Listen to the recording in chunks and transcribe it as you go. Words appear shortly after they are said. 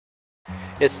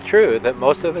It's true that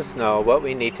most of us know what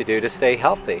we need to do to stay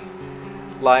healthy,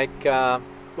 like,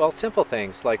 well, simple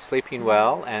things like sleeping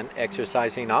well and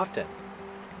exercising often.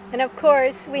 And of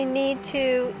course, we need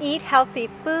to eat healthy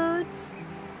foods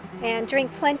and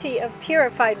drink plenty of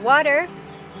purified water.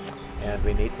 And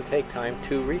we need to take time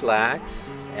to relax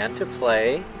and to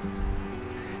play.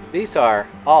 These are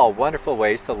all wonderful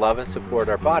ways to love and support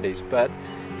our bodies, but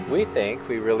we think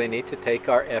we really need to take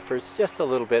our efforts just a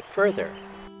little bit further.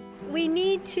 We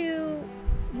need to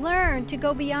learn to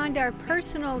go beyond our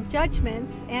personal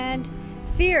judgments and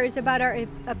fears about our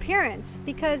appearance,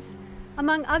 because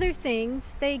among other things,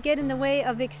 they get in the way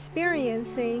of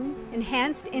experiencing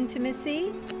enhanced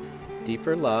intimacy,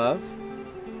 deeper love,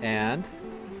 and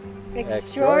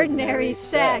extraordinary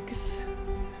sex.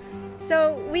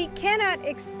 So we cannot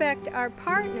expect our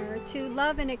partner to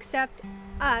love and accept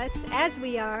us as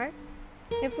we are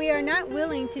if we are not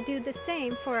willing to do the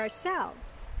same for ourselves.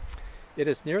 It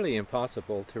is nearly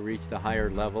impossible to reach the higher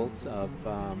levels of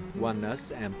oneness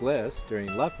and bliss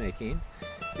during lovemaking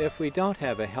if we don't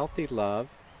have a healthy love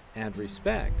and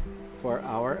respect for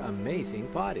our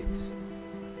amazing bodies.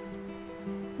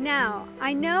 Now,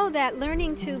 I know that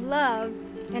learning to love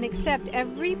and accept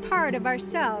every part of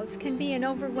ourselves can be an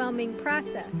overwhelming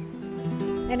process,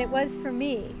 and it was for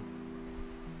me.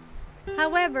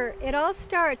 However, it all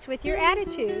starts with your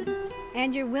attitude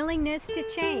and your willingness to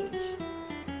change.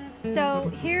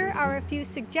 So here are a few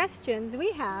suggestions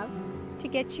we have to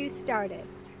get you started.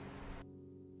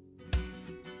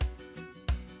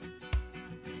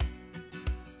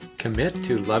 Commit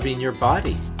to loving your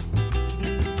body.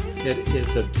 It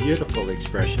is a beautiful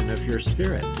expression of your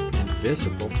spirit in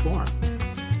visible form.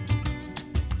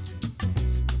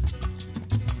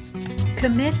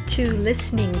 Commit to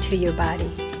listening to your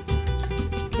body.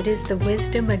 It is the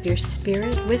wisdom of your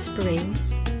spirit whispering,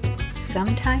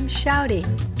 sometimes shouting,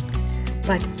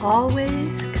 but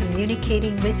always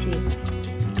communicating with you.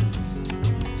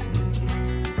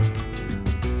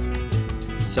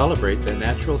 Celebrate the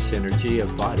natural synergy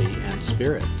of body and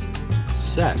spirit,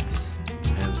 sex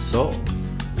and soul,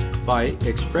 by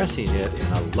expressing it in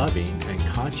a loving and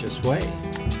conscious way.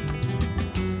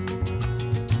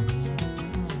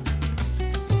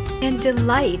 And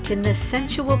delight in the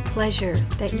sensual pleasure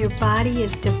that your body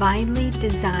is divinely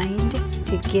designed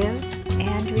to give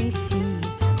and receive.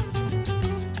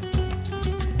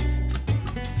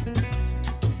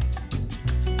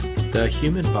 The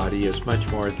human body is much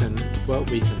more than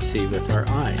what we can see with our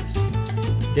eyes.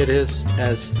 It is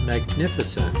as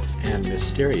magnificent and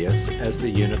mysterious as the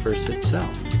universe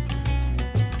itself,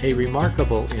 a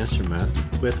remarkable instrument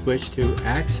with which to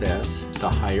access the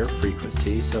higher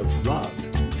frequencies of love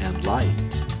and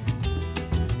light.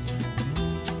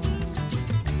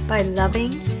 By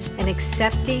loving and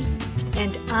accepting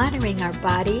and honoring our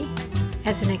body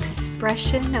as an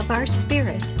expression of our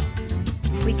spirit,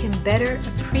 we can better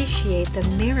appreciate the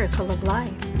miracle of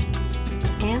life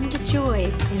and the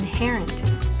joys inherent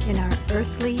in our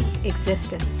earthly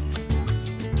existence.